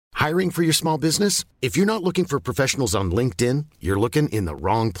Hiring for your small business? If you're not looking for professionals on LinkedIn, you're looking in the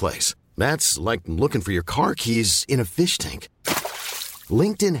wrong place. That's like looking for your car keys in a fish tank.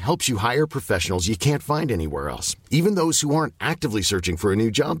 LinkedIn helps you hire professionals you can't find anywhere else, even those who aren't actively searching for a new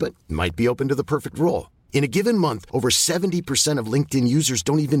job but might be open to the perfect role. In a given month, over 70% of LinkedIn users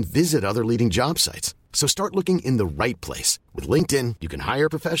don't even visit other leading job sites. So start looking in the right place. With LinkedIn, you can hire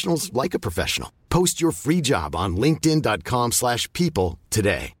professionals like a professional. Post your free job on linkedin.com/people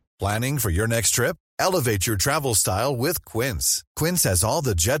today. Planning for your next trip? Elevate your travel style with Quince. Quince has all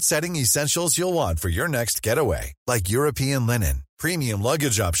the jet-setting essentials you'll want for your next getaway, like European linen, premium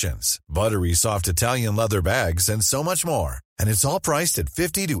luggage options, buttery soft Italian leather bags, and so much more. And it's all priced at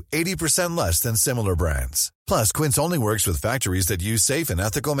 50 to 80% less than similar brands. Plus, Quince only works with factories that use safe and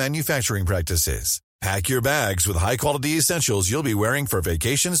ethical manufacturing practices. Pack your bags with high-quality essentials you'll be wearing for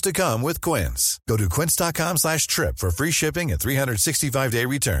vacations to come with Quince. Go to quince.com/trip for free shipping and 365-day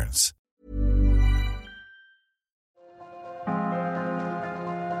returns.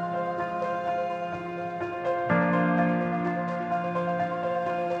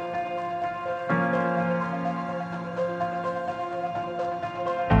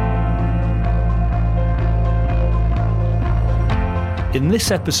 In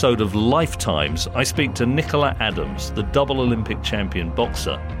this episode of Lifetimes, I speak to Nicola Adams, the double Olympic champion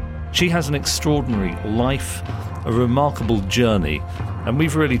boxer. She has an extraordinary life, a remarkable journey, and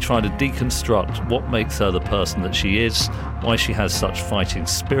we've really tried to deconstruct what makes her the person that she is, why she has such fighting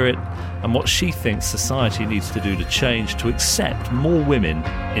spirit, and what she thinks society needs to do to change to accept more women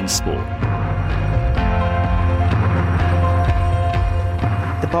in sport.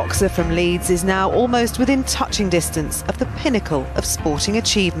 The boxer from Leeds is now almost within touching distance of the pinnacle of sporting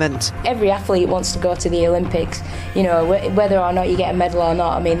achievement. Every athlete wants to go to the Olympics, you know, whether or not you get a medal or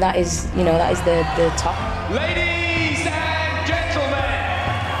not. I mean, that is the top. Ladies and gentlemen,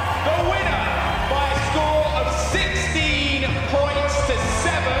 the winner by a score of 16 points to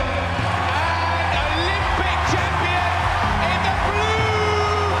 7, and Olympic champion in the blue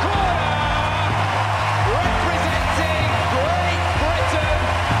corner, representing Great Britain,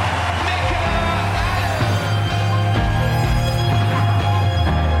 Nicola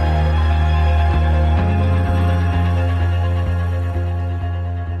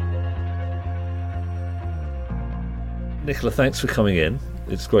Nicola, thanks for coming in.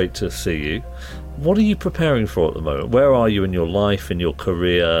 It's great to see you. What are you preparing for at the moment? Where are you in your life, in your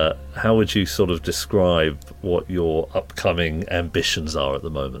career? How would you sort of describe what your upcoming ambitions are at the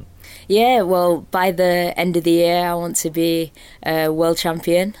moment? Yeah, well, by the end of the year, I want to be a world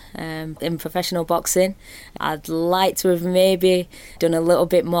champion in professional boxing. I'd like to have maybe done a little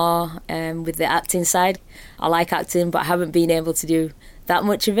bit more with the acting side. I like acting, but I haven't been able to do that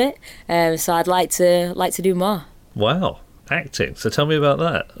much of it. So I'd like to do more. Wow, acting. So tell me about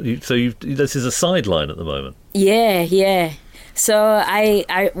that. This is a sideline at the moment. Yeah. So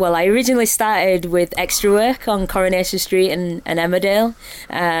I originally started with extra work on Coronation Street and Emmerdale,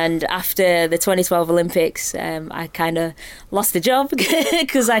 and after the 2012 Olympics, I kind of lost the job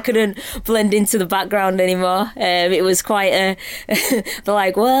because I couldn't blend into the background anymore. It was quite they're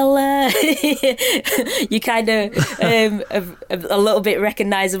like, well, you kind of a little bit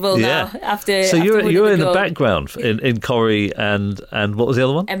recognisable now after. So you're in the background in Corrie and what was the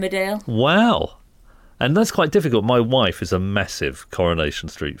other one? Emmerdale. Wow. And that's quite difficult. My wife is a massive Coronation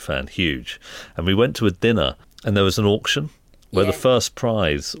Street fan, huge. And we went to a dinner and there was an auction where the first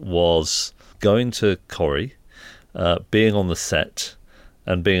prize was going to Corrie, being on the set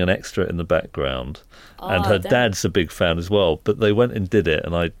and being an extra in the background. And her dad's a big fan as well. But they went and did it,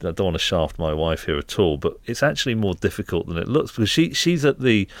 and I don't want to shaft my wife here at all, but it's actually more difficult than it looks because she's at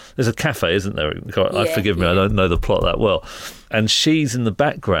there's a cafe, isn't there? Forgive me, I don't know the plot that well. And she's in the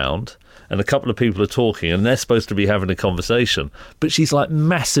background, and a couple of people are talking, and they're supposed to be having a conversation, but she's like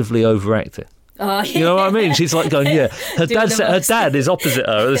massively overacting. Oh, yeah. You know what I mean? She's like going, yeah. Her dad is opposite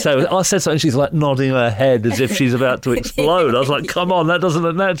her. So I said something, she's like nodding her head as if she's about to explode. I was like, come on, that doesn't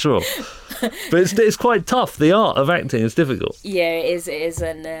look natural. But it's quite tough. The art of acting is difficult. Yeah, it is,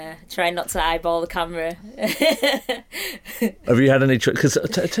 and try not to eyeball the camera. Have you had any... Because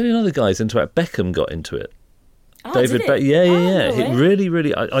tell you another guy's into it. Beckham got into it. Oh, David Beckham. Yeah. No He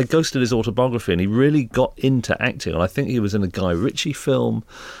really, I ghosted his autobiography, and he really got into acting. And I think he was in a Guy Ritchie film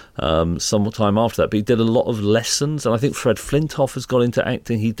some time after that. But he did a lot of lessons, and I think Fred Flintoff has got into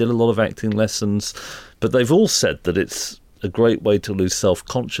acting. He did a lot of acting lessons. But they've all said that it's a great way to lose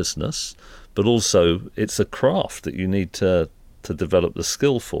self-consciousness, but also it's a craft that you need to develop the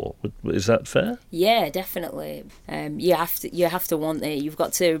skill for. Is that fair? Yeah, definitely. You have to want it. You've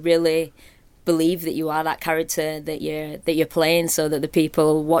got to really believe that you are that character that you're playing, so that the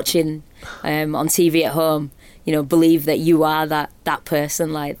people watching on TV at home, you know, believe that you are that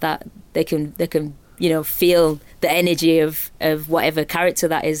person, like that they can you know, feel the energy of whatever character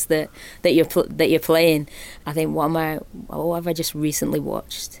that is that you're playing. I think what have I just recently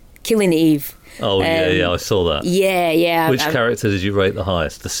watched? Killing Eve. Oh, I saw that. Yeah. Which character did you rate the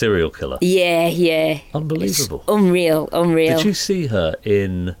highest? The serial killer? Yeah. Unbelievable. It's unreal. Did you see her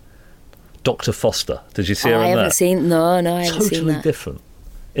in Dr. Foster? Did you see her in that? I haven't seen that. Totally different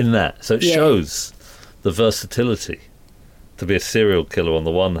in that. So it shows the versatility to be a serial killer on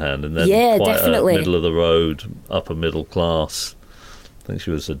the one hand, and then quite definitely. a middle of the road, upper middle class. I think she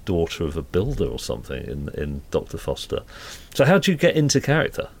was a daughter of a builder or something in Dr. Foster. So how do you get into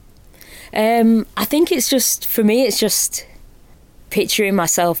character? I think it's just, for me, it's just picturing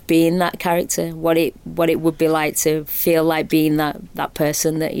myself being that character, what it would be like to feel like being that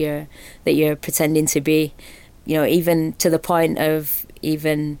person that you're pretending to be. You know, even to the point of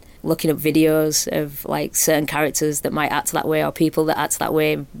even looking up videos of like certain characters that might act that way, or people that act that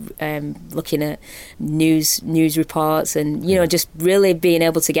way, looking at news reports, and you know, just really being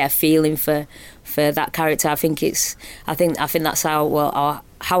able to get a feeling for that character. I think that's how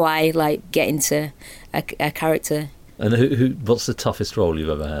I like get into a character. And what's the toughest role you've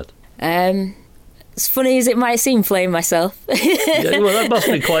ever had? As funny as it might seem, playing myself. Yeah, well, that must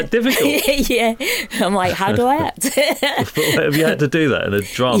be quite difficult. Yeah, I'm like, how do I act? Have you had to do that in a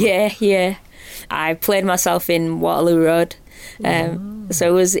drama? Yeah. I played myself in Waterloo Road,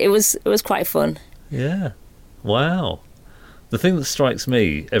 so it was quite fun. Yeah, wow. The thing that strikes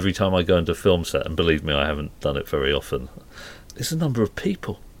me every time I go into a film set, and believe me, I haven't done it very often, is the number of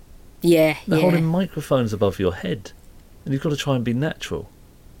people. Yeah, They're holding microphones above your head, and you've got to try and be natural.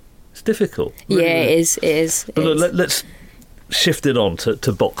 It's difficult. Really. Yeah, it is. But look, let's shift it on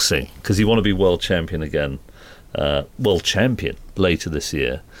to boxing, because you want to be world champion again, world champion later this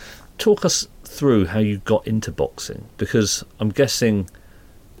year. Talk us through how you got into boxing, because I'm guessing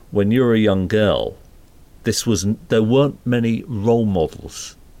when you were a young girl, there weren't many role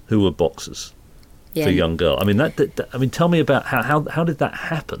models who were boxers for a young girl. I mean, tell me about how did that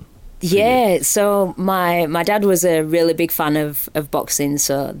happen? Yeah, so my dad was a really big fan of boxing,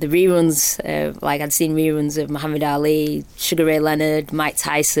 so the reruns, I'd seen reruns of Muhammad Ali, Sugar Ray Leonard, Mike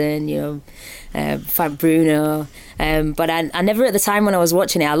Tyson, you know, Frank Bruno, but I never at the time when I was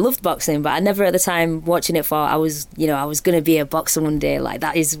watching it, I loved boxing, but I never at the time watching it thought I was going to be a boxer one day, like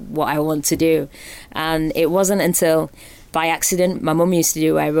that is what I want to do. And it wasn't until by accident, my mum used to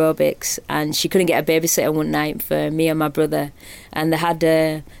do aerobics, and she couldn't get a babysitter one night for me and my brother, and they had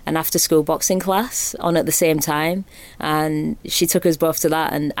an after-school boxing class on at the same time, and she took us both to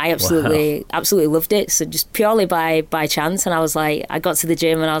that, and I absolutely loved it. So just purely by chance, and I was like, I got to the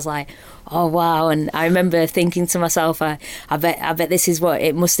gym and I was like, oh wow. And I remember thinking to myself, I bet this is what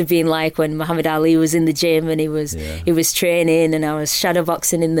it must have been like when Muhammad Ali was in the gym and he was training, and I was shadow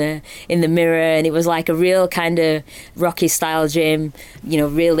boxing in the mirror, and it was like a real kind of Rocky style gym, you know,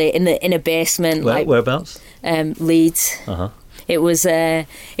 really in a basement. Whereabouts? Leeds. It was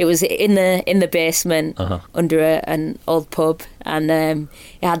in the basement under an old pub, and it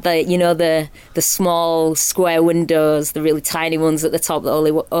had the small square windows, the really tiny ones at the top that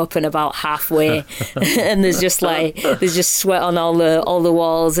only open about halfway, and there's just sweat on all the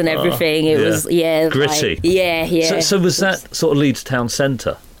walls and everything. It was gritty. Yeah. So was that sort of Leeds town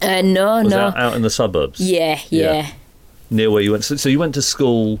centre? No. That out in the suburbs? Yeah. Near where you went. So you went to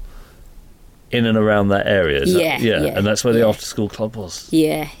school in and around that area? Yeah. And that's where the after-school club was?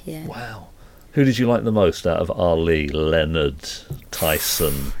 Yeah. Wow. Who did you like the most out of Ali, Leonard,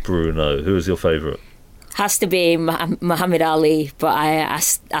 Tyson, Bruno? Who was your favourite? Has to be Muhammad Ali, but I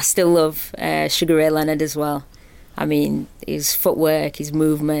still love Sugar Ray Leonard as well. I mean, his footwork, his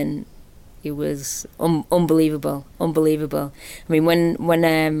movement, it was unbelievable. I mean,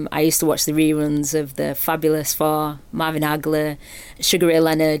 when I used to watch the reruns of the Fabulous Four, Marvin Hagler, Sugar Ray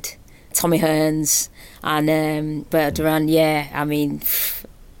Leonard, Tommy Hearns, and Bert Duran, I mean,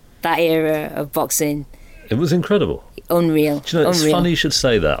 that era of boxing, it was incredible. Unreal. Do you know, it's funny you should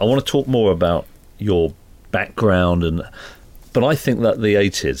say that. I want to talk more about your background, but I think that the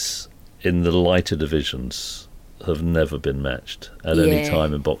 80s in the lighter divisions have never been matched at any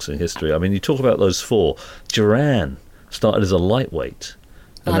time in boxing history. I mean, you talk about those four. Duran started as a lightweight,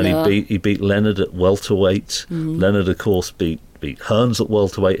 and then he beat Leonard at welterweight. Leonard, of course, beat Hearns at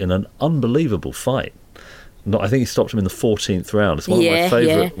welterweight in an unbelievable fight. I think he stopped him in the 14th round. It's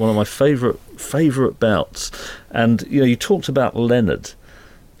one of my favourite bouts. And you talked about Leonard.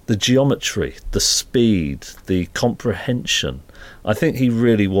 the geometry, the speed, the comprehension. I think he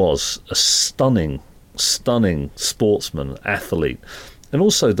really was a stunning sportsman, athlete. And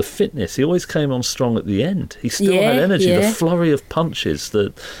also the fitness. He always came on strong at the end. He still had energy, the flurry of punches.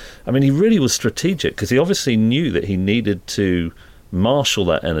 He really was strategic because he obviously knew that he needed to marshal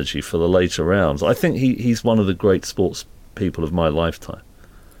that energy for the later rounds. I think he's one of the great sports people of my lifetime.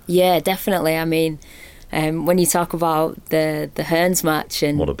 Yeah, definitely. I mean, when you talk about the Hearns match,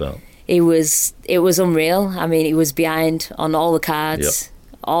 and what about? It was unreal. I mean, he was behind on all the cards.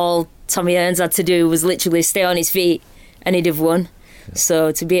 Yep. All Tommy Hearns had to do was literally stay on his feet, and he'd have won. Yep.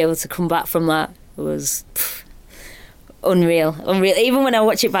 So to be able to come back from that was unreal. Even when I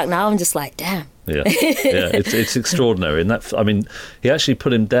watch it back now, I'm just like, damn. Yeah, it's extraordinary. And that, I mean, he actually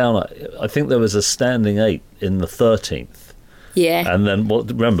put him down. I think there was a standing 8 in the 13th. Yeah. And then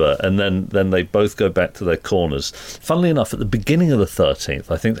remember, and then they both go back to their corners. Funnily enough, at the beginning of the 13th,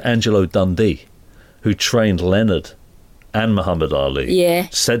 I think Angelo Dundee, who trained Leonard and Muhammad Ali,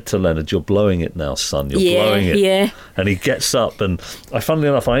 said to Leonard, "You're blowing it now, son. You're blowing it." Yeah. And he gets up, and funnily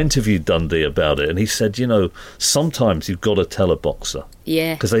enough, I interviewed Dundee about it, and he said, sometimes you've got to tell a boxer.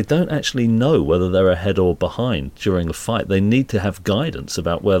 Yeah. Because they don't actually know whether they're ahead or behind during a fight. They need to have guidance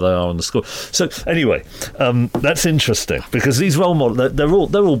about where they are on the score. So anyway, that's interesting because these role models, they're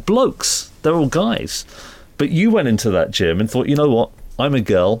all blokes. They're all guys. But you went into that gym and thought, you know what? I'm a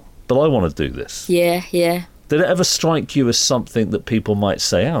girl, but I want to do this. Yeah, yeah. Did it ever strike you as something that people might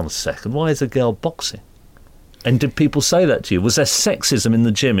say, hang on a second, why is a girl boxing? And did people say that to you? Was there sexism in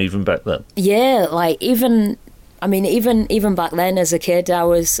the gym even back then? Yeah, even back then as a kid, I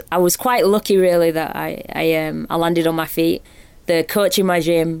was quite lucky really that I landed on my feet. The coach in my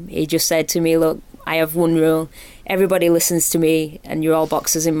gym, he just said to me, look, I have one rule. Everybody listens to me and you're all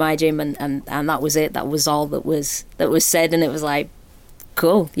boxers in my gym, and that was it. That was all that was said, and it was like,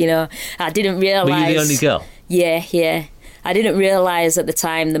 cool, I didn't realise. Were you the only girl? Yeah. I didn't realise at the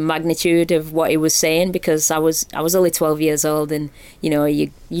time the magnitude of what he was saying because I was only 12 years old, and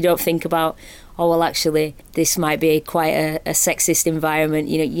you don't think about, oh well, actually this might be quite a sexist environment.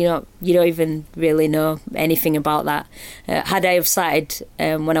 You don't even really know anything about that. Had I have started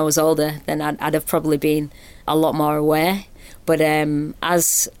when I was older, then I'd have probably been a lot more aware. But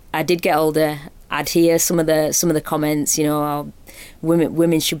as I did get older, I'd hear some of the comments. Oh,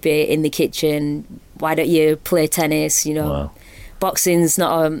 women should be in the kitchen. Why don't you play tennis? Wow. Boxing's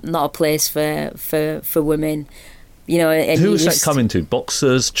not a place for women. And who was that coming to?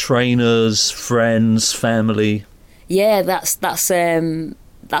 Boxers, trainers, friends, family? Yeah, that's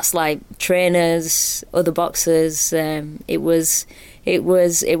like trainers, other boxers. It was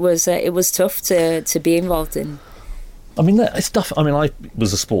tough to be involved in. I mean, it's tough. I mean, I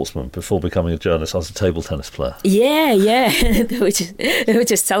was a sportsman before becoming a journalist. I was a table tennis player. Yeah. They were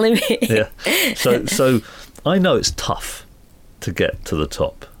just telling me. Yeah. So I know it's tough to get to the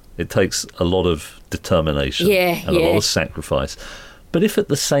top. It takes a lot of determination and a lot of sacrifice. But if at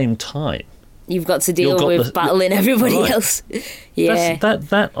the same time you've got to deal with battling everybody else,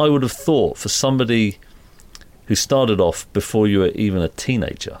 that I would have thought for somebody who started off before you were even a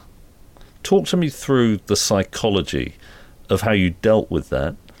teenager. Talk to me through the psychology of how you dealt with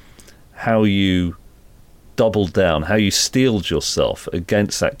that, how you doubled down, how you steeled yourself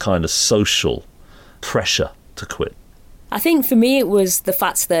against that kind of social pressure to quit. I think for me it was the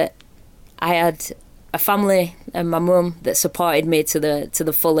fact that I had a family and my mum that supported me to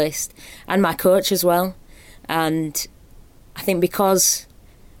the fullest, and my coach as well. And I think because,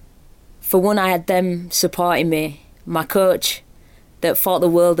 for one, I had them supporting me, my coach that thought the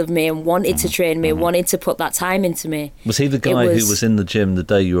world of me and wanted to train me, wanted to put that time into me. Was he the guy who was in the gym the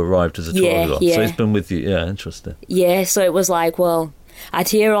day you arrived as a 12-year-old? Yeah. So he's been with you. Yeah, interesting. Yeah, so it was like, well, I'd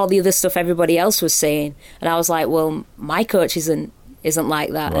hear all the other stuff everybody else was saying, and I was like, well, my coach isn't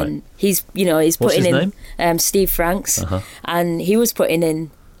like that. Right. And he's putting in name? Steve Franks, and he was putting in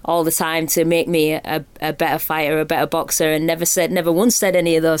all the time to make me a better fighter, a better boxer, and never once said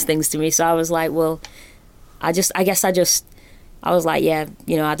any of those things to me. So I was like, well, I was like, yeah,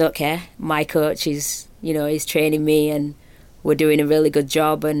 I don't care. My coach is, he's training me and we're doing a really good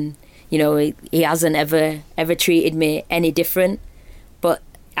job, and, he hasn't ever treated me any different. But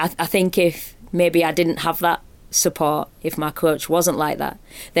I think if maybe I didn't have that support, if my coach wasn't like that,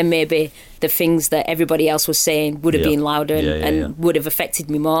 then maybe the things that everybody else was saying would have been louder and would have affected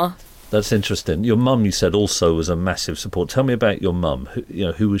me more. That's interesting. Your mum, you said, also was a massive support. Tell me about your mum.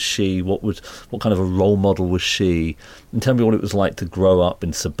 Who was she? What kind of a role model was she? And tell me what it was like to grow up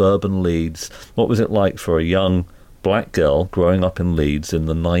in suburban Leeds. What was it like for a young black girl growing up in Leeds in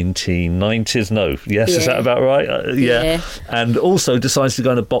the 1990s. No, yes, is that about right? Yeah. And also decides to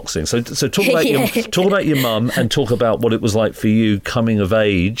go into boxing. So talk about talk about your mum, and talk about what it was like for you coming of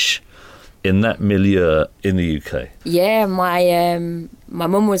age in that milieu in the UK. Yeah, my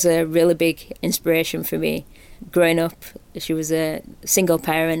mum was a really big inspiration for me growing up. She was a single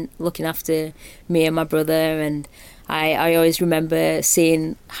parent looking after me and my brother, and I always remember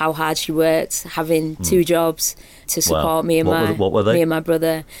seeing how hard she worked, having 2 jobs to support me and what were they? me and my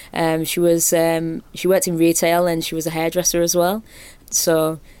brother. She worked in retail, and she was a hairdresser as well.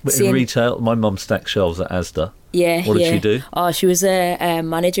 So in retail, my mum stacked shelves at Asda. Yeah. What did she do? Oh, she was a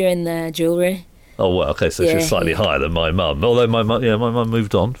manager in the jewellery. Oh, well, okay, so she's slightly higher than my mum. Although my mum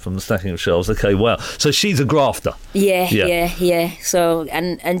moved on from the stacking of shelves. Okay, wow. So she's a grafter. Yeah. So,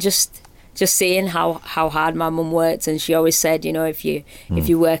 and just seeing how hard my mum worked, and she always said, you know, if you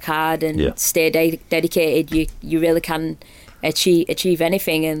work hard and stay dedicated, you really can achieve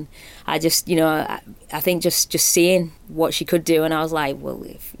anything. And I just, you know, I think just seeing what she could do, and I was like, well,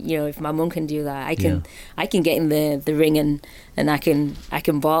 if my mum can do that, I can get in the ring and I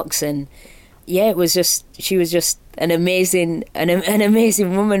can box. And yeah, she was just an amazing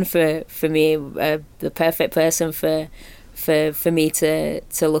woman for me, the perfect person for me to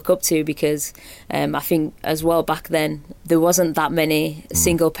look up to, because I think as well back then there wasn't that many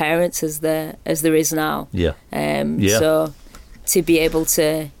single parents as there is now. So to be able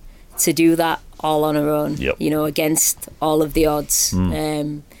to do that all on her own, you know, against all of the odds.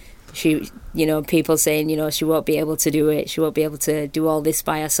 She, you know, people saying, you know, she won't be able to do it. She won't be able to do all this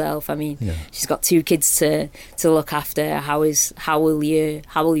by herself. I mean, she's got 2 kids to look after. How will you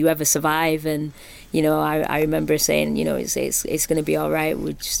ever survive? And you know, I remember saying, you know, it's going to be all right.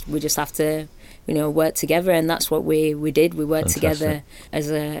 We just have to, you know, work together, and that's what we did. We worked together as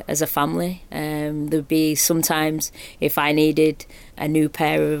a family. There'd be sometimes if I needed a new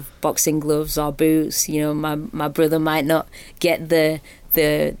pair of boxing gloves or boots, you know, my brother might not get the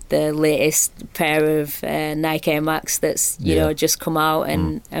latest pair of Nike Air Max that's you know just come out,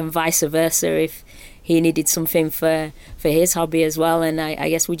 and vice versa if he needed something for his hobby as well. And I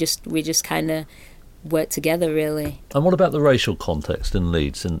guess we just kind of work together, really. And what about the racial context in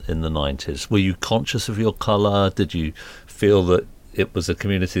Leeds in the 90s? Were you conscious of your colour? Did you feel that it was a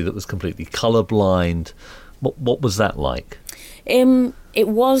community that was completely colourblind? What was that like? It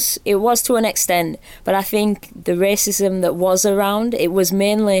was to an extent, but I think the racism that was around, it was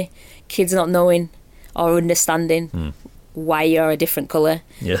mainly kids not knowing or understanding why you're a different colour.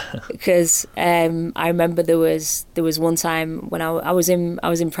 Yeah. Because I remember there was one time when I was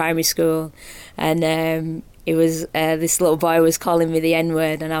in primary school, and it was this little boy was calling me the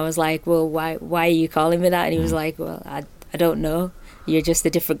N-word, and I was like, well, why are you calling me that? And he was like, well, I don't know. You're just a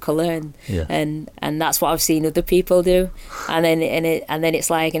different colour, and that's what I've seen other people do, and then it's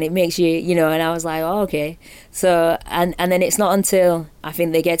like, and it makes you, you know. And I was like, oh, okay. So and then it's not until I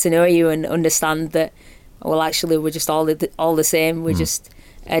think they get to know you and understand that, well, actually we're just all the same. We're just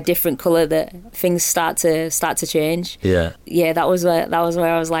a different colour, that things start to change. Yeah. That was where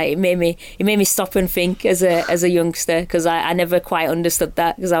I was like, it made me stop and think as a youngster, because I never quite understood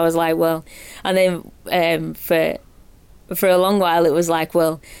that, because I was like, well, and then for a long while it was like,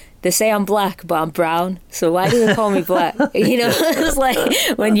 well, they say I'm black but I'm brown, so why do they call me black? You know, it's like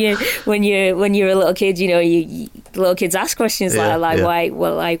when you're a little kid, you know, you little kids ask questions like why?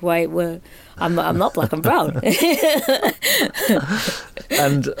 Well, I'm not black, I'm brown.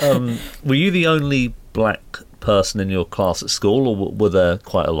 And were you the only black person in your class at school, or were there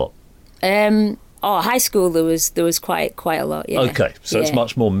quite a lot? High school there was quite a lot. Yeah. Okay, so it's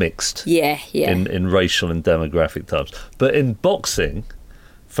much more mixed. Yeah. In racial and demographic terms, but in boxing,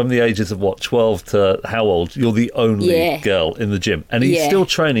 from the ages of 12 to how old, you're the only girl in the gym, and are you still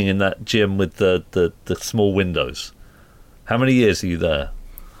training in that gym with the small windows? How many years are you there?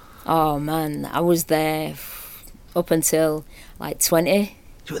 Oh man, I was there up until like 20.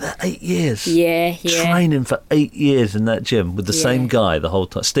 You were there 8 years? Yeah. Training for 8 years in that gym with the same guy the whole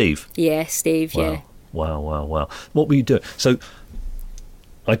time? Steve? Yeah, Steve, Wow. What were you doing? So,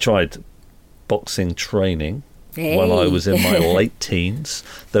 I tried boxing training when I was in my late teens.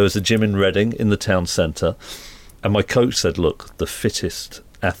 There was a gym in Reading in the town centre, and my coach said, look, the fittest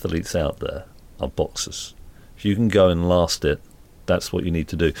athletes out there are boxers. If you can go and last it, that's what you need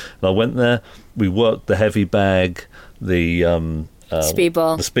to do. And I went there, we worked the heavy bag, the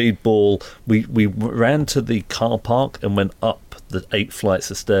speedball. The speedball. We ran to the car park and went up the 8 flights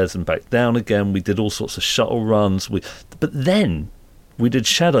of stairs and back down again. We did all sorts of shuttle runs. But then we did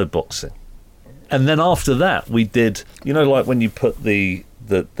shadow boxing. And then after that we did, you know, like when you put the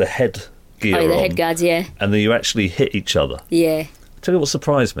head headgear the on, headguards, yeah. and then you actually hit each other. Yeah. Tell you what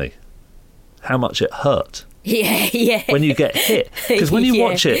surprised me, how much it hurt. Yeah. When you get hit, because when you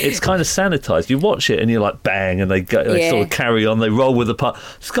watch it, it's kind of sanitized. You watch it and you're like, bang, and they sort of carry on. They roll with the punch.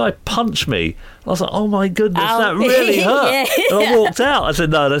 This guy punched me. I was like, oh my goodness, that really hurt. And I walked out. I said,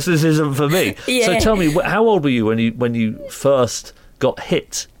 no, this isn't for me. So tell me, how old were you when you first got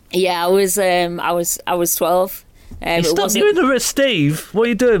hit? Yeah, I was 12. You stuck her in the ring, Steve. What are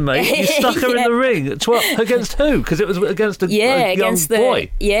you doing, mate? You stuck her in the ring. 12 against who? Because it was against a young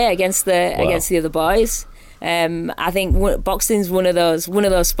boy. Against the other boys. I think boxing's one of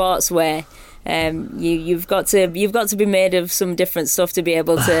those sports where you've got to be made of some different stuff to be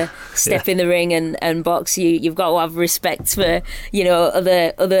able to step in the ring and box. You've got to have respect for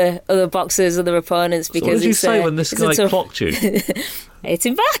other boxers, other opponents. Because so what did you say when this guy clocked you? Hit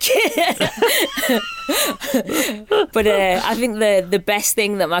him back. But I think the best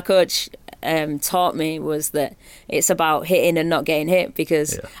thing that my coach taught me was that it's about hitting and not getting hit,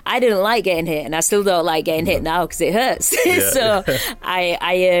 because I didn't like getting hit, and I still don't like getting hit now because it hurts. So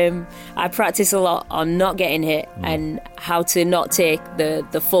I practice a lot on not getting hit and how to not take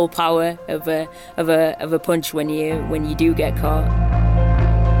the full power of a punch when you do get caught.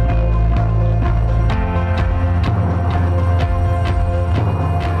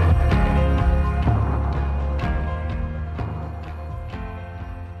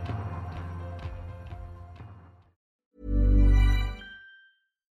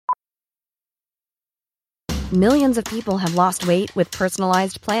 Millions of people have lost weight with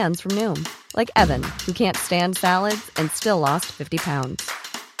personalized plans from Noom. Like Evan, who can't stand salads and still lost 50 pounds.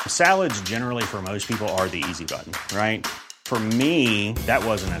 Salads generally for most people are the easy button, right? For me, that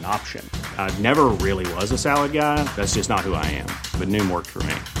wasn't an option. I never really was a salad guy. That's just not who I am. But Noom worked for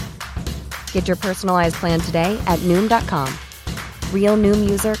me. Get your personalized plan today at Noom.com. Real Noom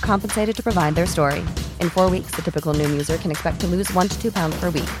user compensated to provide their story. In 4 weeks, the typical Noom user can expect to lose 1 to 2 pounds per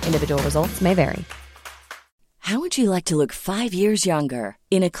week. Individual results may vary. How would you like to look 5 years younger?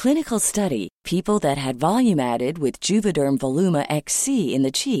 In a clinical study, people that had volume added with Juvederm Voluma XC in the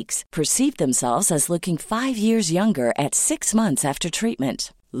cheeks perceived themselves as looking 5 years younger at 6 months after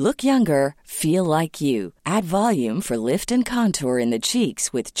treatment. Look younger, feel like you. Add volume for lift and contour in the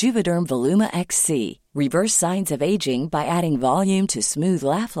cheeks with Juvederm Voluma XC. Reverse signs of aging by adding volume to smooth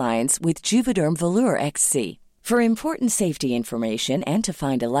laugh lines with Juvederm Volure XC. For important safety information and to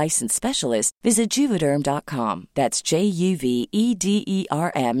find a licensed specialist, visit Juvederm.com. That's JUVEDERM.com.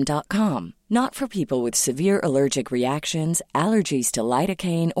 Not for people with severe allergic reactions, allergies to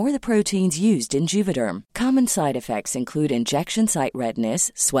lidocaine, or the proteins used in Juvederm. Common side effects include injection site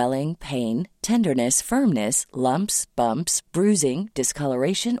redness, swelling, pain, tenderness, firmness, lumps, bumps, bruising,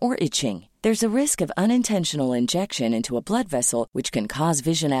 discoloration, or itching. There's a risk of unintentional injection into a blood vessel, which can cause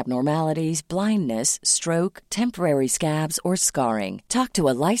vision abnormalities, blindness, stroke, temporary scabs, or scarring. Talk to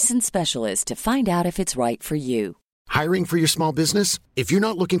a licensed specialist to find out if it's right for you. Hiring for your small business? If you're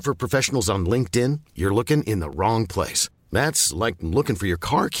not looking for professionals on LinkedIn, you're looking in the wrong place. That's like looking for your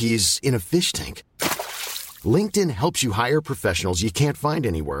car keys in a fish tank. LinkedIn helps you hire professionals you can't find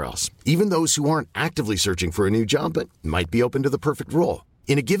anywhere else, even those who aren't actively searching for a new job but might be open to the perfect role.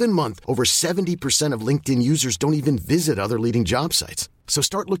 In a given month, over 70% of LinkedIn users don't even visit other leading job sites. So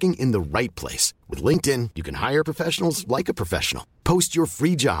start looking in the right place. With LinkedIn, you can hire professionals like a professional. Post your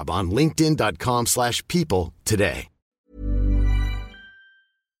free job on linkedin.com/people today.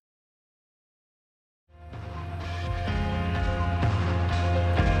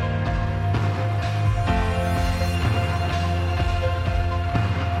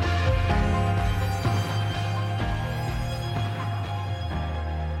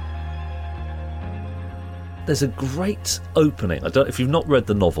 There's a great opening. I don't. If you've not read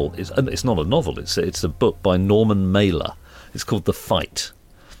the novel, it's not a novel. It's a book by Norman Mailer. It's called The Fight,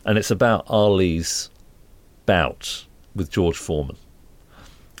 and it's about Ali's bout with George Foreman.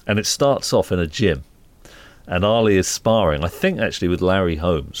 And it starts off in a gym, and Ali is sparring, I think actually with Larry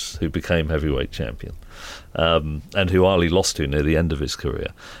Holmes, who became heavyweight champion, and who Ali lost to near the end of his career.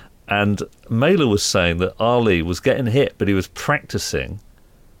 And Mailer was saying that Ali was getting hit, but he was practicing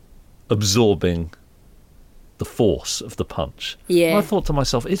absorbing the force of the punch. Yeah. And I thought to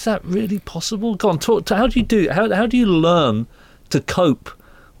myself, is that really possible? Go on, talk. How do you do? How do you learn to cope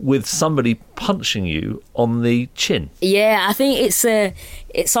with somebody punching you on the chin? Yeah, I think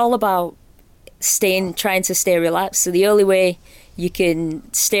it's all about trying to stay relaxed. So the only way you can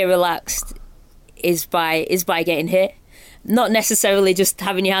stay relaxed is by getting hit. Not necessarily just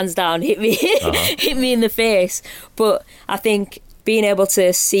having your hands down, hit me in the face. But I think being able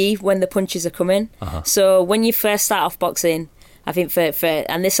to see when the punches are coming. So when you first start off boxing, I think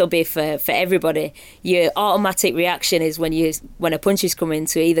and this will be for everybody, your automatic reaction is when a punch is coming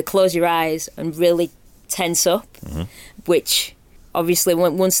to either close your eyes and really tense up, which obviously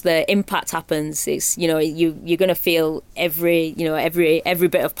once the impact happens, it's you're going to feel every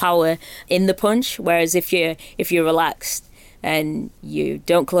bit of power in the punch. Whereas if you're relaxed and you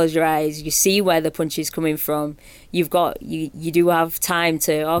don't close your eyes, you see where the punch is coming from. You do have time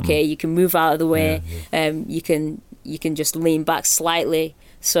to you can move out of the way. You can just lean back slightly,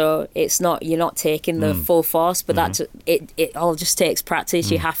 so you're not taking the full force. But it all just takes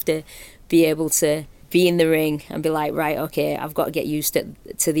practice. You have to be able to be in the ring and be like, right, okay, I've got to get used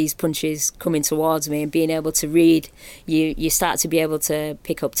to these punches coming towards me, and being able to read. You start to be able to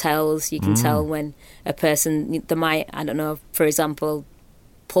pick up tells. You can tell when a person, they might, I don't know, for example,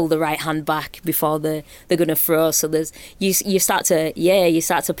 pull the right hand back before they're going to throw. So you start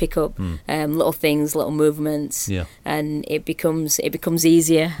to pick up little things, little movements, and it becomes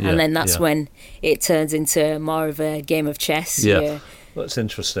easier. And then that's when it turns into more of a game of chess. That's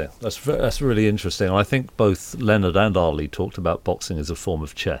interesting. That's really interesting. I think both Leonard and Ali talked about boxing as a form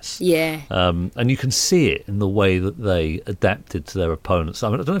of chess. And you can see it in the way that they adapted to their opponents. I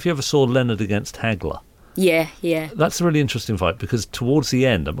don't know if you ever saw Leonard against Hagler. Yeah. That's a really interesting fight, because towards the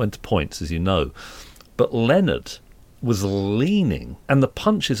end, it went to points, as you know, but Leonard was leaning, and the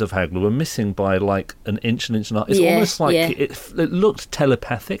punches of Hagler were missing by like an inch and a half. It's almost like it looked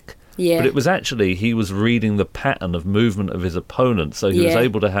telepathic. But it was actually, he was reading the pattern of movement of his opponent, so he was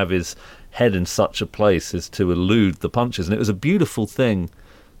able to have his head in such a place as to elude the punches. And it was a beautiful thing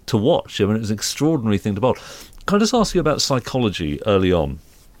to watch. I mean, it was an extraordinary thing to bowl. Can I just ask you about psychology early on?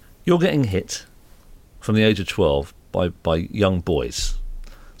 You're getting hit from the age of 12 by young boys,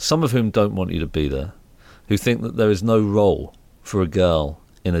 some of whom don't want you to be there, who think that there is no role for a girl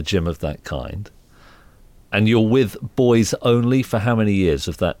in a gym of that kind. And you're with boys only for how many years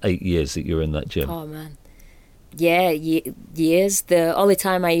of that 8 years that you're in that gym? Oh, man. Yeah, years. The only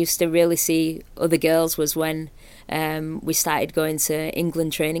time I used to really see other girls was when we started going to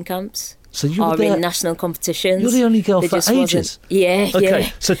England training camps. So you were in national competitions. You're the only girl for ages. Yeah.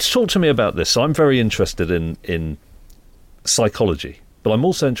 So talk to me about this. So I'm very interested in psychology, but I'm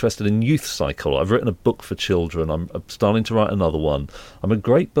also interested in youth psychology. I've written a book for children. I'm starting to write another one. I'm a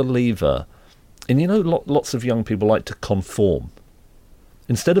great believer in, lots of young people like to conform.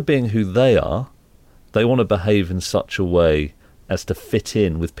 Instead of being who they are, they want to behave in such a way as to fit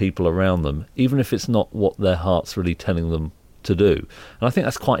in with people around them, even if it's not what their heart's really telling them to do. And I think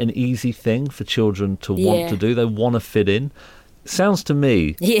that's quite an easy thing for children to want to do. They want to fit in. It sounds to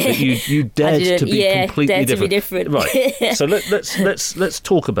me that you dared to be completely different. To be different. Right. So let's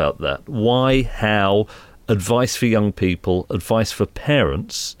talk about that. Why, how, advice for young people, advice for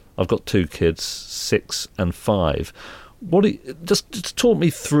parents. I've got 2 kids, 6 and 5. Just talk me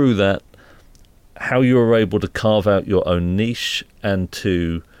through that, how you were able to carve out your own niche and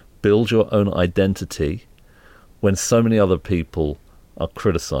to build your own identity when so many other people are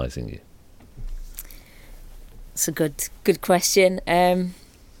criticising you. It's a good question.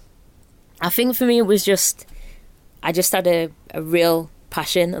 I think for me it was I just had a real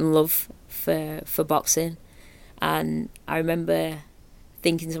passion and love for boxing, and I remember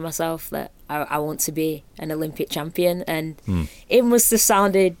thinking to myself that I want to be an Olympic champion, and it must have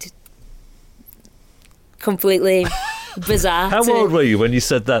sounded completely bizarre. How old were you when you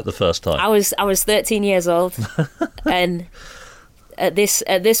said that the first time? I was 13 years old, and at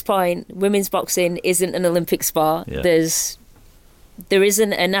this point, women's boxing isn't an Olympic sport. Yeah. There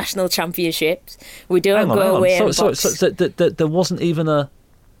isn't a national championship. We don't go away and box. So there wasn't even a.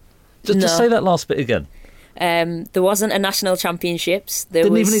 Just say that last bit again. There wasn't a national championships.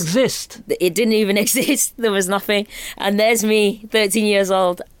 Didn't even exist. It didn't even exist. There was nothing. And there's me, 13 years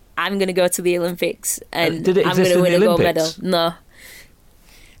old. I'm going to go to the Olympics, and I'm going to win a gold medal. No.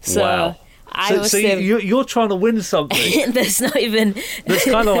 So wow. You're trying to win something. There's not even. There's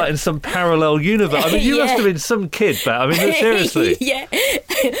kind of like in some parallel universe. I mean, you must have been some kid, but I mean, seriously. Yeah.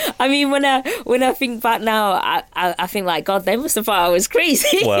 I mean, when I think back now, I think like, God, they must have thought I was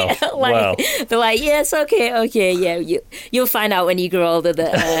crazy. Wow. Wow. They're like, yes, okay, yeah, you'll find out when you grow older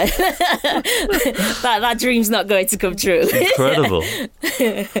that that dream's not going to come true. Incredible.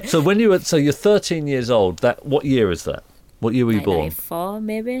 So you're 13 years old. What year is that? What year were you born? 94,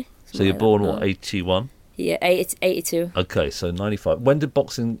 maybe. So you're born, 81? Yeah, 82. Okay, so 95. When did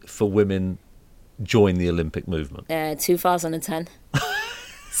boxing for women join the Olympic movement? 2010.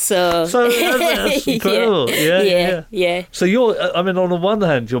 So that's incredible. Yeah. So on the one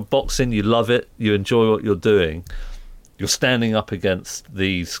hand, you're boxing, you love it, you enjoy what you're doing. You're standing up against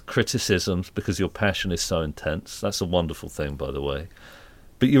these criticisms because your passion is so intense. That's a wonderful thing, by the way.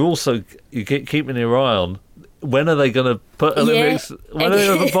 But you get keeping your eye on, when are they going to put Olympics? When are they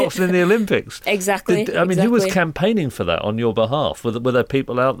going to put boxing in the Olympics? Exactly. Who was campaigning for that on your behalf? Were there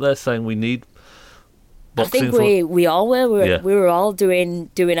people out there saying we need boxing? I think we all were. We were all doing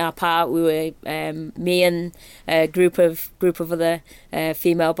our part. We were me and a group of other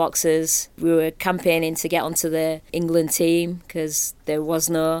female boxers. We were campaigning to get onto the England team because there was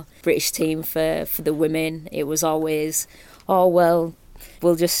no British team for the women. It was always,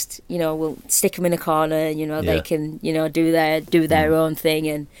 we'll just, we'll stick them in a corner. They can, do their own thing,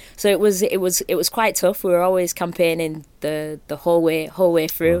 and so it was quite tough. We were always campaigning the whole way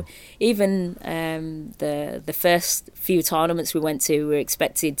through. Even the first few tournaments we went to, we were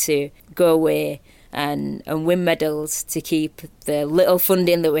expected to go away and win medals to keep the little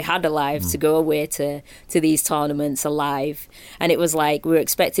funding that we had alive to go away to these tournaments alive. And it was like we were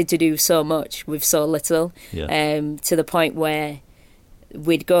expected to do so much with so little, to the point where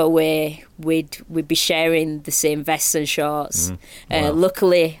we'd go away, we'd be sharing the same vests and shorts.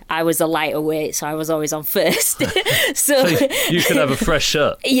 Luckily, I was a lighter weight, so I was always on first. so you could have a fresh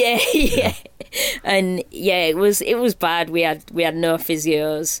shirt. Yeah. And it was bad. We had no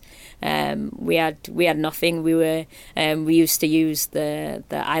physios. We had nothing. We used to use the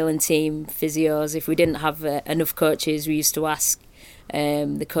island team physios. If we didn't have enough coaches, we used to ask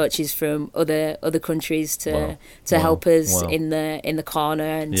the coaches from other countries to help us in the corner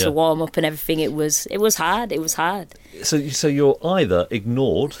and to warm up and everything. It was hard. It was hard. So you're either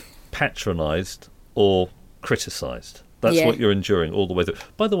ignored, patronised, or criticised. That's what you're enduring all the way through.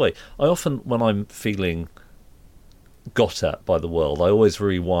 By the way, I often, when I'm feeling got at by the world, I always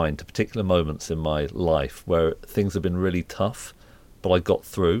rewind to particular moments in my life where things have been really tough, but I got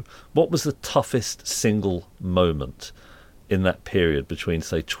through. What was the toughest single moment in that period between,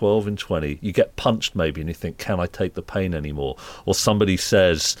 say, 12 and 20? You get punched maybe and you think, can I take the pain anymore? Or somebody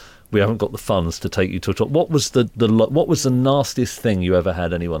says, we haven't got the funds to take you to a talk. What was the nastiest thing you ever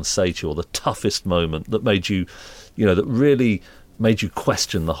had anyone say to you, or the toughest moment that made you, that really made you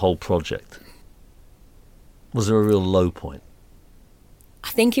question the whole project? Was there a real low point? I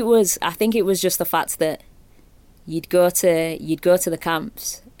think it was just the fact that you'd go to the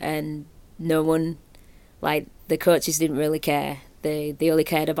camps and no one, like, the coaches didn't really care. They only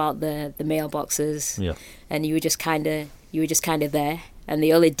cared about the male boxers. Yeah. And you were just kind of there, and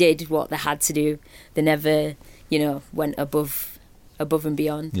they only did what they had to do. They never, went above and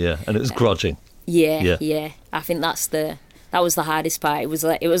beyond. Yeah, and it was grudging. Yeah. I think that was the hardest part. It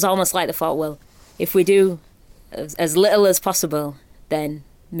was almost like they thought, well, if we do as little as possible, then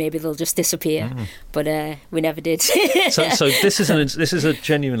maybe they'll just disappear. But we never did. so this is a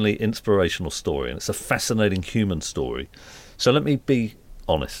genuinely inspirational story, and it's a fascinating human story. So let me be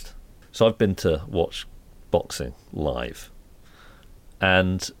honest. So I've been to watch boxing live,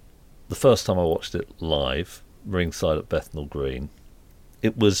 and the first time I watched it live, ringside at Bethnal Green,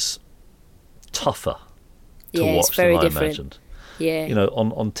 it was tougher to watch than I imagined. Yeah.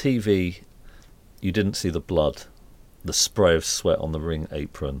 On TV, you didn't see the blood, the spray of sweat on the ring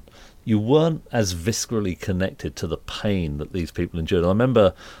apron. You weren't as viscerally connected to the pain that these people endured. I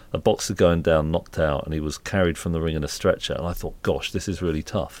remember a boxer going down, knocked out, and he was carried from the ring in a stretcher, and I thought, gosh, this is really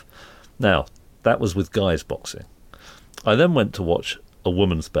tough. Now, that was with guys boxing. I then went to watch a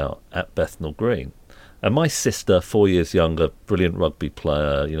women's bout at Bethnal Green, and my sister, 4 years younger, brilliant rugby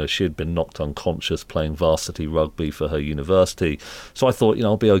player, she had been knocked unconscious playing varsity rugby for her university, so I thought,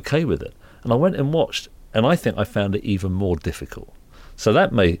 I'll be okay with it. And I went and watched, and I think I found it even more difficult. So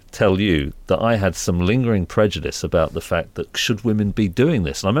that may tell you that I had some lingering prejudice about the fact that should women be doing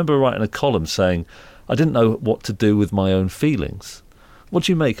this? And I remember writing a column saying I didn't know what to do with my own feelings. What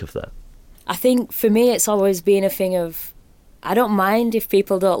do you make of that? I think for me it's always been a thing of, I don't mind if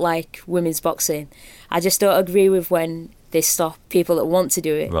people don't like women's boxing. I just don't agree with when they stop people that want to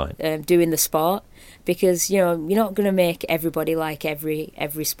do it, doing the sport. Because you're not going to make everybody like every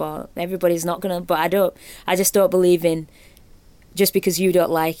sport. Everybody's not going to. But I just don't believe in, just because you don't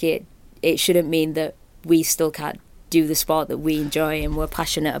like it, it shouldn't mean that we still can't do the sport that we enjoy and we're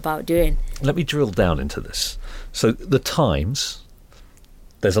passionate about doing. Let me drill down into this. So the Times,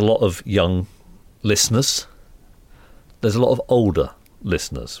 there's a lot of young listeners. There's a lot of older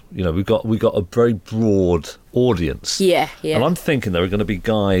listeners. We've got a very broad audience. Yeah. And I'm thinking there are going to be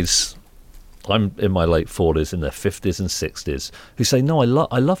guys, I'm in my late 40s, in their 50s and 60s, who say, no, I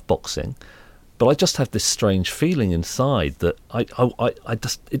love boxing, but I just have this strange feeling inside that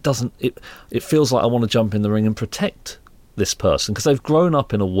it feels like I want to jump in the ring and protect this person, because they've grown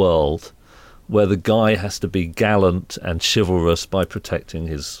up in a world where the guy has to be gallant and chivalrous by protecting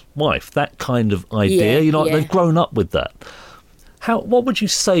his wife. That kind of idea, they've grown up with that. What would you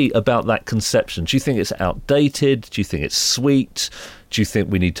say about that conception? Do you think it's outdated? Do you think it's sweet? Do you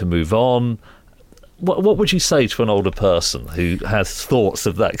think we need to move on? What would you say to an older person who has thoughts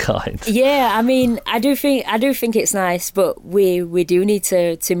of that kind? Yeah, I mean, I do think it's nice, but we do need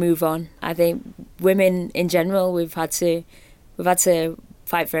to move on. I think women in general, we've had to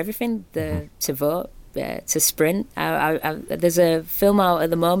fight for everything, to vote, to sprint. There's a film out at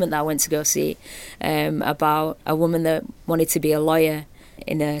the moment that I went to go see about a woman that wanted to be a lawyer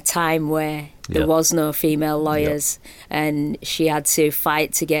in a time where there was no female lawyers, and she had to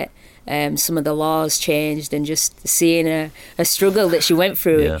fight to get some of the laws changed, and just seeing a struggle that she went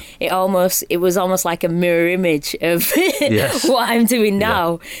through, it was almost like a mirror image of what I'm doing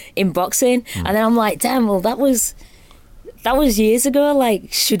now in boxing. And then I'm like, damn, well, that was years ago.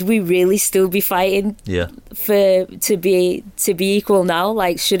 Like, should we really still be fighting to be equal now?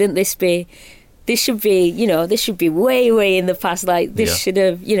 Like, shouldn't this be? This should be, this should be way in the past. Like, this should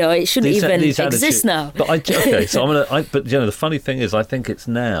have, it shouldn't even exist now. But but the funny thing is, I think it's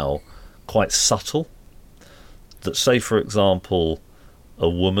now quite subtle. That, say, for example, a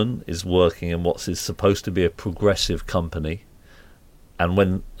woman is working in what is supposed to be a progressive company, and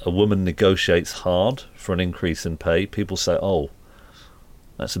when a woman negotiates hard for an increase in pay, people say, "Oh,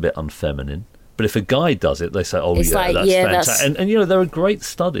 that's a bit unfeminine." But if a guy does it, they say, "Oh, that's fantastic." And there are great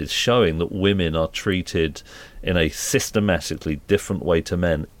studies showing that women are treated in a systematically different way to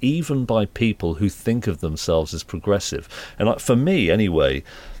men, even by people who think of themselves as progressive. And for me, anyway,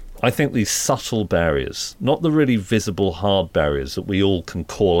 I think these subtle barriers, not the really visible hard barriers that we all can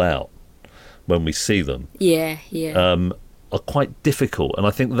call out when we see them, are quite difficult. And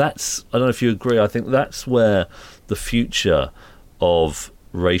I think I don't know if you agree, I think that's where the future of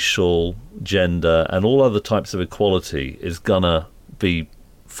racial, gender, and all other types of equality is gonna be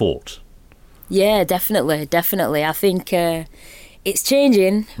fought. Yeah, definitely. I think it's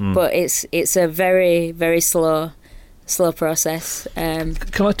changing, but it's a very, very slow process.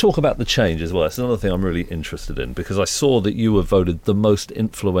 Can I talk about the change as well? It's another thing I'm really interested in, because I saw that you were voted the most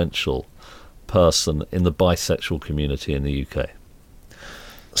influential person in the bisexual community in the UK.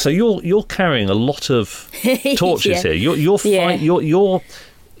 So you're carrying a lot of torches here. You're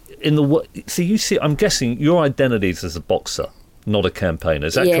in the. So you see, I'm guessing your identity is as a boxer, not a campaigner.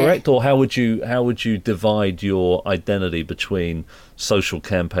 Is that correct? Or how would you divide your identity between social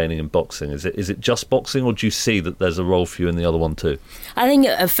campaigning and boxing? Is it just boxing, or do you see that there's a role for you in the other one too? I think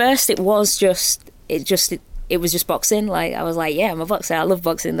at first it was just boxing. Like, I was like, yeah, I'm a boxer. I love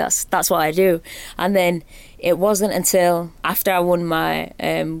boxing. That's what I do. And then it wasn't until after I won my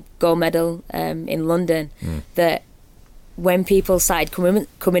gold medal in London that when people started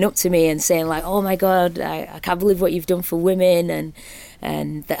coming up to me and saying like, oh my God, I can't believe what you've done for women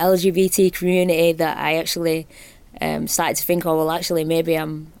and the LGBT community, that I actually started to think, oh well, actually maybe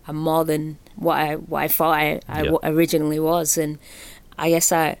I'm more than what I thought I originally was. And I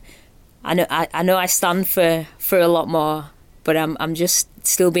guess I know I stand for a lot more, but I'm just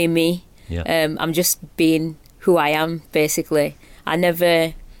still being me. I'm just being who I am, basically. I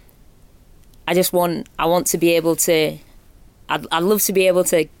want to be able to. I'd love to be able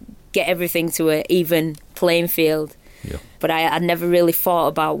to get everything to an even playing field, but I never really thought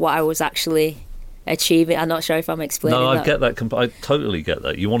about what I was actually achieving. I'm not sure if I'm explaining that. No, I get that. I totally get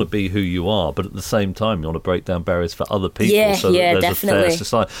that. You want to be who you are, but at the same time, you want to break down barriers for other people so that there's definitely a fair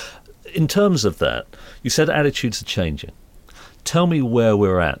society. In terms of that, you said attitudes are changing. Tell me where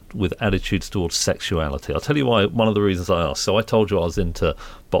we're at with attitudes towards sexuality. I'll tell you why. One of the reasons I asked. So I told you I was into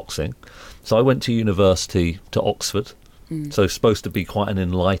boxing. So I went to university, to Oxford. So supposed to be quite an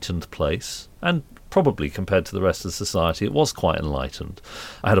enlightened place, and probably compared to the rest of society, it was quite enlightened.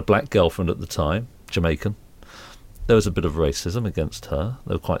 I had a black girlfriend at the time, Jamaican. There was a bit of racism against her.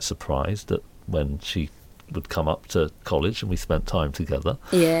 They were quite surprised that when she would come up to college and we spent time together.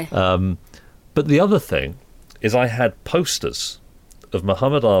 But the other thing is I had posters of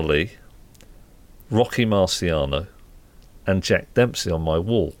Muhammad Ali, Rocky Marciano, and Jack Dempsey on my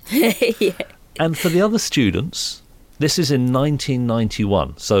wall. And for the other students, this is in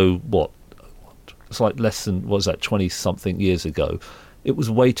 1991, so what? It's like less than, 20-something years ago. It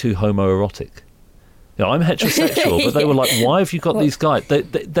was way too homoerotic. I'm heterosexual, but they were like, why have you got these guys?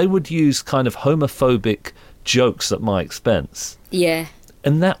 They would use kind of homophobic jokes at my expense. Yeah.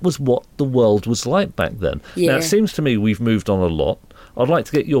 And that was what the world was like back then. Now, it seems to me we've moved on a lot. I'd like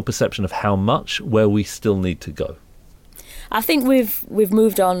to get your perception of how much, where we still need to go. I think we've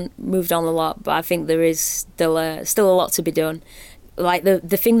moved on a lot, but I think there is still a lot to be done. like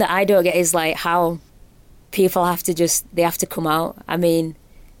the thing that I don't get is like how people have to come out. I mean,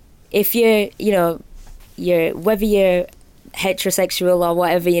 if you're whether you're heterosexual or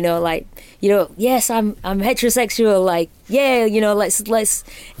whatever, like, yes, I'm heterosexual, like, yeah, let's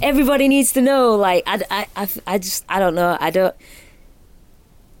everybody needs to know, like, I don't know, I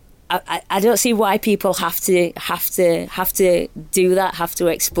don't see why people have to do that, have to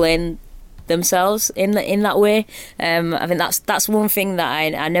explain themselves in that way. I think that's one thing that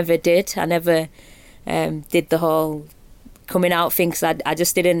I never did. I never did the whole coming out thing, because I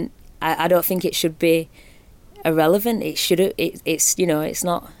just didn't. I don't think it should be irrelevant. It should. It's it's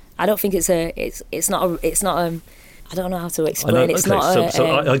not. I don't think it's not. I don't know how to explain. It's not.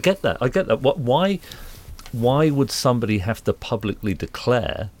 I get that. I get that. Why would somebody have to publicly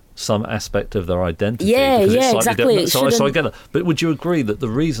declare some aspect of their identity? Yeah, exactly. So I get that. But would you agree that the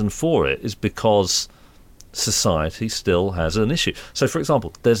reason for it is because society still has an issue? So, for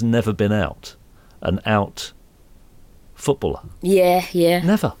example, there's never been an out footballer. Yeah.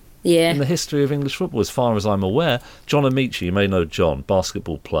 Never. Yeah. In the history of English football, as far as I'm aware. John Amici, you may know John,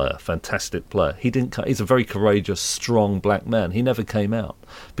 basketball player, fantastic player. He's a very courageous, strong black man. He never came out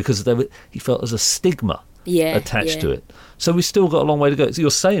because he felt there's a stigma attached to it. So we've still got a long way to go. So you're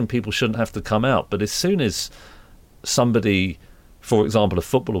saying people shouldn't have to come out, but as soon as somebody, for example, a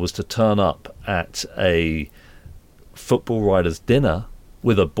footballer was to turn up at a football writer's dinner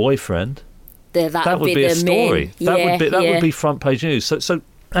with a boyfriend, that would be a story. That would be front page news. So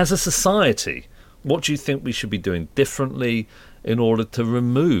as a society, what do you think we should be doing differently in order to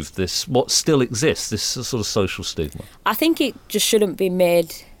remove this, what still exists, this sort of social stigma? I think it just shouldn't be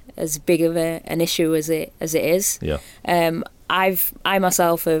made as big of an issue as it is. Yeah. I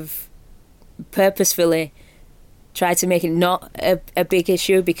myself have purposefully tried to make it not a big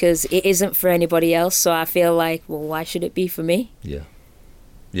issue, because it isn't for anybody else. So I feel like, well, why should it be for me? Yeah.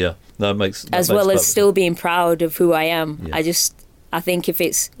 Yeah. No, it makes as well as still being proud of who I am. Yeah. I think if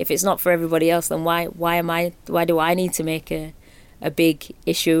it's not for everybody else, then why do I need to make a big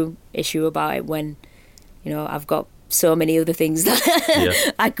issue about it when, I've got so many other things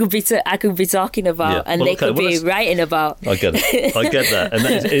that I could be talking about, and they could be writing about. I get it. I get that, and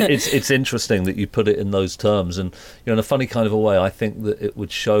it's interesting that you put it in those terms. And in a funny kind of a way, I think that it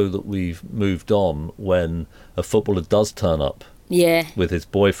would show that we've moved on when a footballer does turn up with his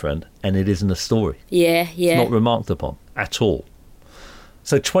boyfriend, and it isn't a story. It's not remarked upon at all.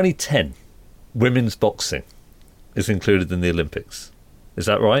 So 2010, women's boxing is included in the Olympics. Is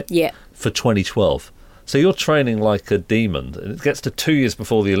that right? Yeah. For 2012. So you're training like a demon, and it gets to 2 years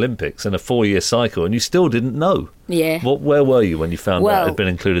before the Olympics in a 4-year cycle, and you still didn't know. Yeah. Where were you when you found out it had been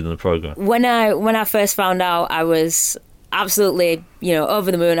included in the programme? When I first found out, I was absolutely,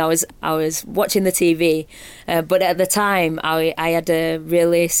 over the moon. I was watching the TV, but at the time I had a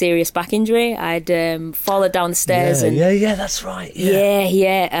really serious back injury. I'd fallen down the stairs. That's right.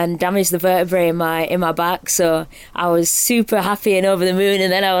 Yeah, and damaged the vertebrae in my back. So I was super happy and over the moon.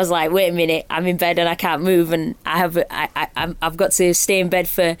 And then I was like, wait a minute, I'm in bed and I can't move, and I've got to stay in bed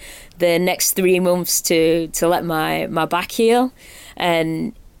for the next 3 months to let my back heal.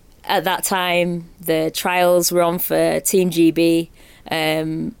 And at that time, the trials were on for Team GB,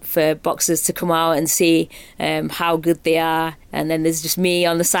 for boxers to come out and see how good they are. And then there's just me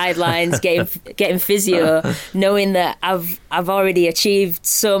on the sidelines getting physio, knowing that I've already achieved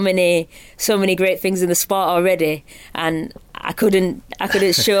so many great things in the sport already, and I couldn't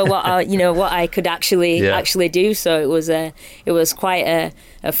show what I could actually do. So it was quite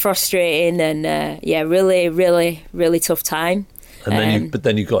a frustrating and really, really, really tough time. And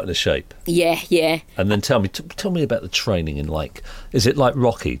then you got into shape. Yeah. And then tell me about the training in, like, is it like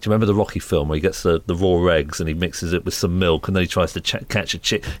Rocky? Do you remember the Rocky film where he gets the raw eggs and he mixes it with some milk and then he tries to catch a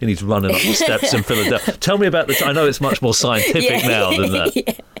chick and he's running up the steps in Philadelphia? Tell me about I know it's much more scientific now than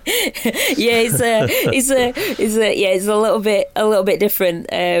that. It's a little bit different,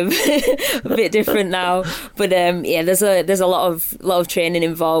 a bit different now. But there's a lot of training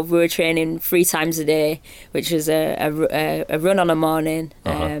involved. We were training 3 times a day, which was a run on a morning.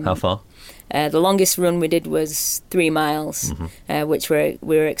 How far? The longest run we did was 3 miles, which we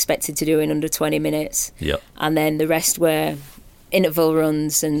were expected to do in under 20 minutes. Yep. And then the rest were interval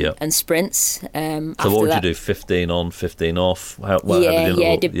runs and sprints. So what would you do? 15 on, 15 off?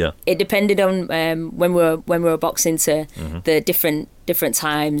 It depended on when we were boxing to the different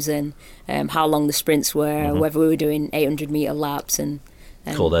times and how long the sprints were, whether we were doing 800 metre laps and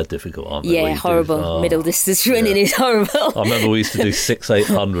They're difficult, aren't they? Yeah, horrible. Middle distance running is horrible. I remember we used to do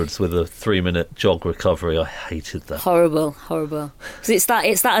 6-800s with a 3-minute jog recovery. I hated that. Horrible. Because it's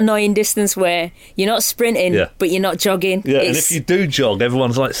that annoying distance where you're not sprinting, but you're not jogging. Yeah, and if you do jog,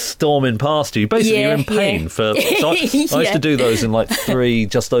 everyone's like storming past you. Basically, you're in pain for. So I used to do those in like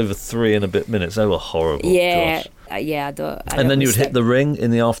just over 3 and a bit minutes. They were horrible. Yeah. Gosh. I don't. And then you would hit the ring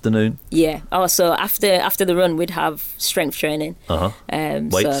in the afternoon. Yeah. Oh, so after the run, we'd have strength training.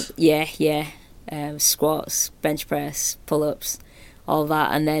 Weights. So squats, bench press, pull-ups, all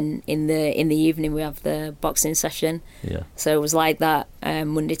that, and then in the evening we have the boxing session. Yeah. So it was like that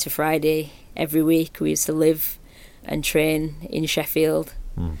Monday to Friday every week. We used to live and train in Sheffield.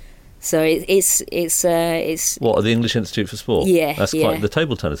 So it's what at the English Institute for Sport? Yeah, that's quite. The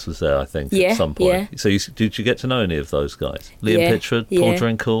table tennis was there, I think, Yeah, at some point. yeah. So did you get to know any of those guys? Liam Pitchford, Paul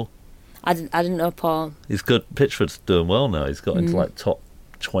Drinkle. I didn't know Paul. He's good. Pitchford's doing well now. He's got into like top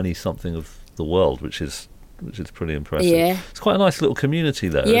 20 something of the world, which is pretty impressive. Yeah, it's quite a nice little community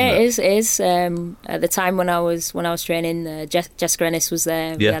there. Yeah, isn't it is. At the time when I was training, Jessica Ennis was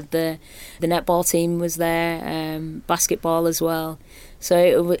there. We had the netball team was there, basketball as well. So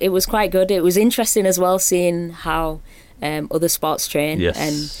it was quite good. It was interesting as well seeing how other sports train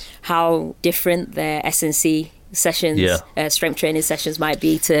and how different their S&C sessions, strength training sessions might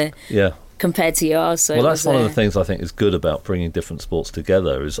be compared to yours. So that's one of the things I think is good about bringing different sports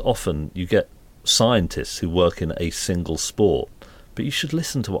together is often you get scientists who work in a single sport, but you should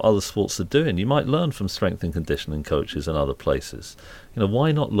listen to what other sports are doing. You might learn from strength and conditioning coaches in other places.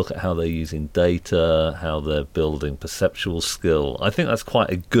 Why not look at how they're using data, how they're building perceptual skill? I think that's quite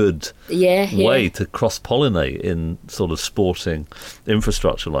a good way to cross-pollinate in sort of sporting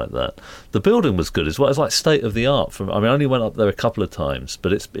infrastructure like that. The building was good as well. It's like state of the art. I only went up there a couple of times,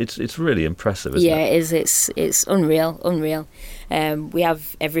 but it's really impressive, isn't it? Yeah, it is. It's unreal. We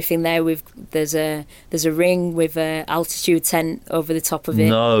have everything there. There's a ring with an altitude tent over the top of it.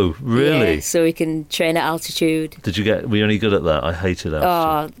 No, really? Yeah, so we can train at altitude. Were you any good at that? I hated altitude.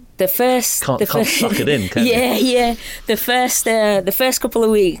 Oh, the first can't suck it in, can you? Yeah. The first couple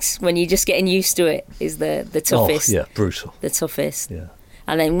of weeks when you're just getting used to it is the toughest. Oh, yeah, brutal. The toughest. Yeah.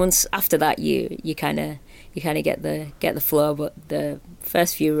 And then once after that, you kind of get the flow, but the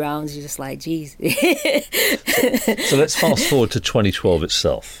first few rounds you're just like, geez. So let's fast forward to 2012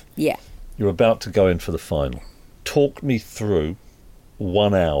 itself. Yeah. You're about to go in for the final. Talk me through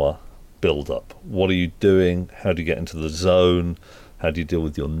 1 hour build-up. What are you doing? How do you get into the zone? How do you deal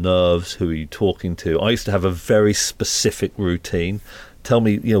with your nerves? Who are you talking to? I used to have a very specific routine. Tell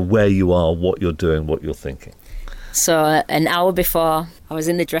me, where you are, what you're doing, what you're thinking. So an hour before, I was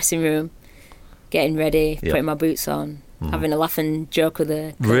in the dressing room, getting ready, putting my boots on, having a laugh and joke with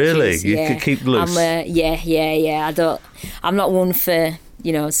the coaches. Really? You could keep loose? I'm not one for,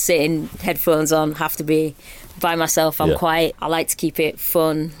 sitting headphones on, have to be by myself. I like to keep it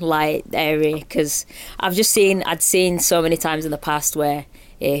fun, light, airy, because I'd seen so many times in the past where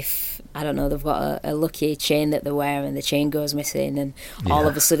if, I don't know, they've got a lucky chain that they wear and the chain goes missing and all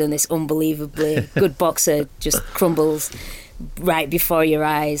of a sudden this unbelievably good boxer just crumbles right before your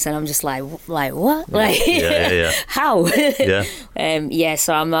eyes, and I'm just like what? How?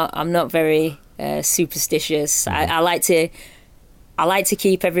 So I'm not very superstitious. I like to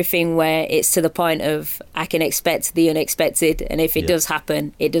keep everything where it's to the point of I can expect the unexpected, and if it does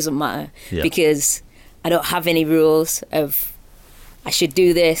happen, it doesn't matter because I don't have any rules of I should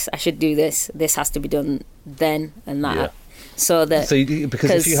do this, this has to be done then and that. Because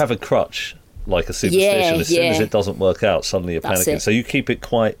if you have a crutch like a superstition, as soon as it doesn't work out, suddenly you're panicking. So you keep it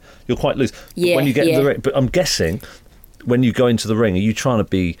you're quite loose. When you get in the ring, but I'm guessing when you go into the ring, are you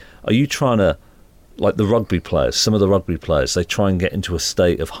trying to like the rugby players, some of the rugby players, they try and get into a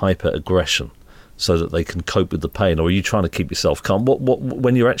state of hyper-aggression so that they can cope with the pain, or are you trying to keep yourself calm? What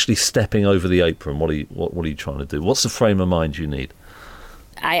when you're actually stepping over the apron, what are you trying to do? What's the frame of mind you need?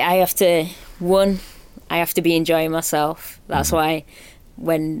 I have to be enjoying myself. That's why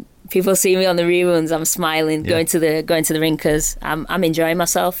when people see me on the reruns, I'm smiling, going to the ring because I'm enjoying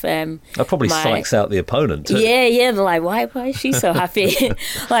myself. That probably psychs out the opponent too. Yeah. They're like, why is she so happy?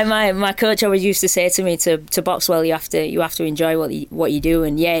 Like my coach always used to say to me, to box well, you have to enjoy what you do,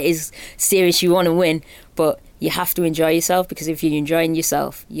 and it is serious. You want to win, but you have to enjoy yourself, because if you're enjoying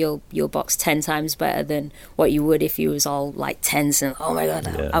yourself, you'll box 10 times better than what you would if you was all like tense and oh my god,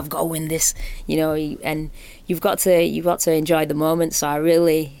 I've got to win this, and you've got to enjoy the moment. So I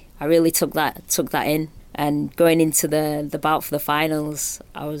really took that in, and going into the bout for the finals,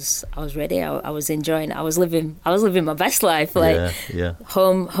 I was ready. I was enjoying. I was living my best life.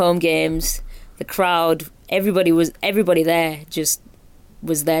 Home games, the crowd, everybody there just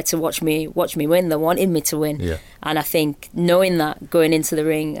was there to watch me win. They wanted me to win. Yeah. And I think knowing that going into the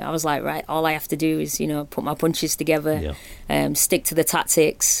ring, I was like, right, all I have to do is, put my punches together, stick to the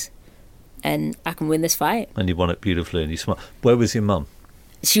tactics, and I can win this fight. And you won it beautifully, and you smart. Where was your mum?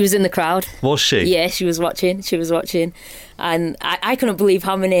 She was in the crowd. Was she? Yeah, she was watching. And I couldn't believe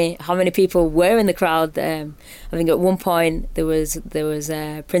how many people were in the crowd. I think at one point there was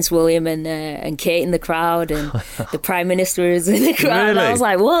Prince William and Kate in the crowd, and the Prime Minister was in the crowd. Really? I was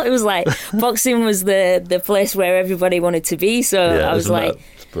like, what? It was like boxing was the place where everybody wanted to be. So I was like,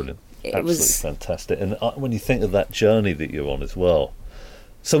 it's brilliant. Absolutely fantastic. And when you think of that journey that you're on as well.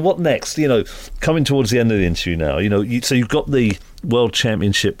 So what next? Coming towards the end of the interview now, so you've got the World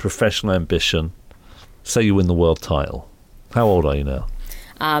Championship professional ambition. Say you win the world title. How old are you now?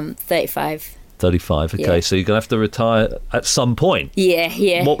 35. 35, okay. Yeah. So you're going to have to retire at some point.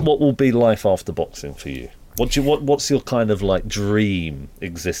 Yeah. What will be life after boxing for you? What's your kind of like dream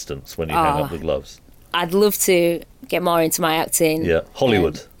existence when you hang up the gloves? I'd love to get more into my acting. Yeah,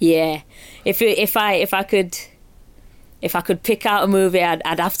 Hollywood. Yeah. If I could pick out a movie,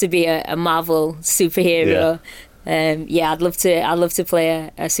 I'd have to be a Marvel superhero. Yeah. I'd love to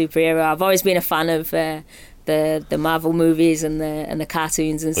play a superhero. I've always been a fan of the Marvel movies and the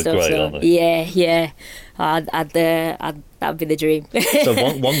cartoons and They're stuff. great, aren't they? Yeah. That'd be the dream. So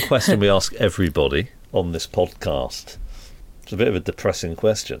one question we ask everybody on this podcast. It's a bit of a depressing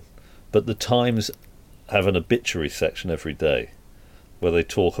question, but the Times have an obituary section every day where they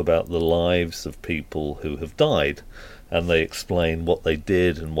talk about the lives of people who have died, and they explain what they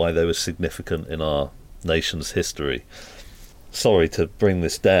did and why they were significant in our nation's history. Sorry to bring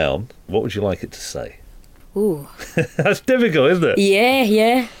this down. What would you like it to say? Ooh. That's difficult, isn't it?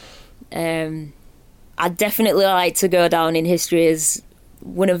 Yeah. I'd definitely like to go down in history as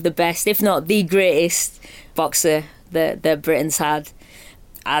one of the best, if not the greatest boxer that Britain's had.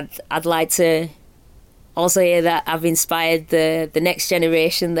 I'd like to also hear that I've inspired the next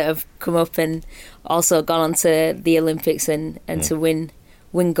generation that have come up and also gone on to the Olympics and to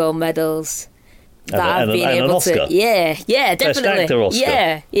win gold medals. That I've been able to, yeah, definitely. Best actor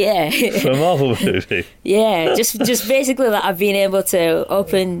Oscar. Yeah. For a Marvel movie. Yeah, just basically that I've been able to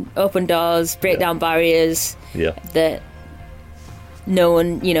open doors, break down barriers that no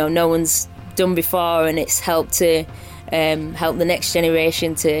one's done before, and it's helped to help the next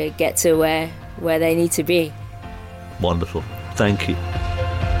generation to get to where they need to be. Wonderful. Thank you.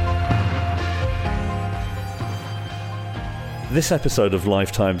 This episode of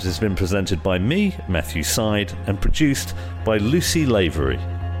Lifetimes has been presented by me, Matthew Side, and produced by Lucy Lavery.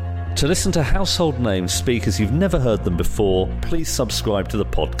 To listen to household names speak as you've never heard them before, please subscribe to the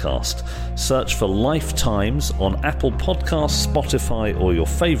podcast. Search for Lifetimes on Apple Podcasts, Spotify, or your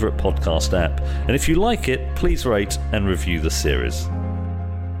favourite podcast app. And if you like it, please rate and review the series.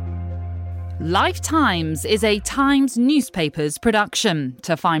 Lifetimes is a Times newspapers production.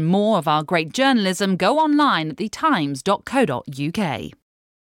 To find more of our great journalism, go online at thetimes.co.uk.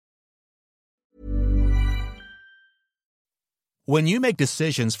 When you make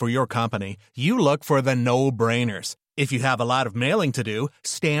decisions for your company, you look for the no-brainers. If you have a lot of mailing to do,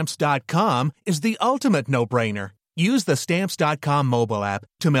 Stamps.com is the ultimate no-brainer. Use the Stamps.com mobile app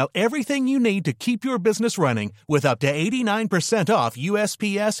to mail everything you need to keep your business running with up to 89% off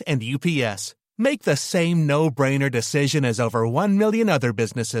USPS and UPS. Make the same no-brainer decision as over 1 million other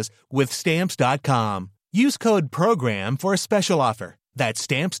businesses with Stamps.com. Use code PROGRAM for a special offer. That's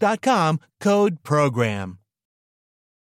Stamps.com, code PROGRAM.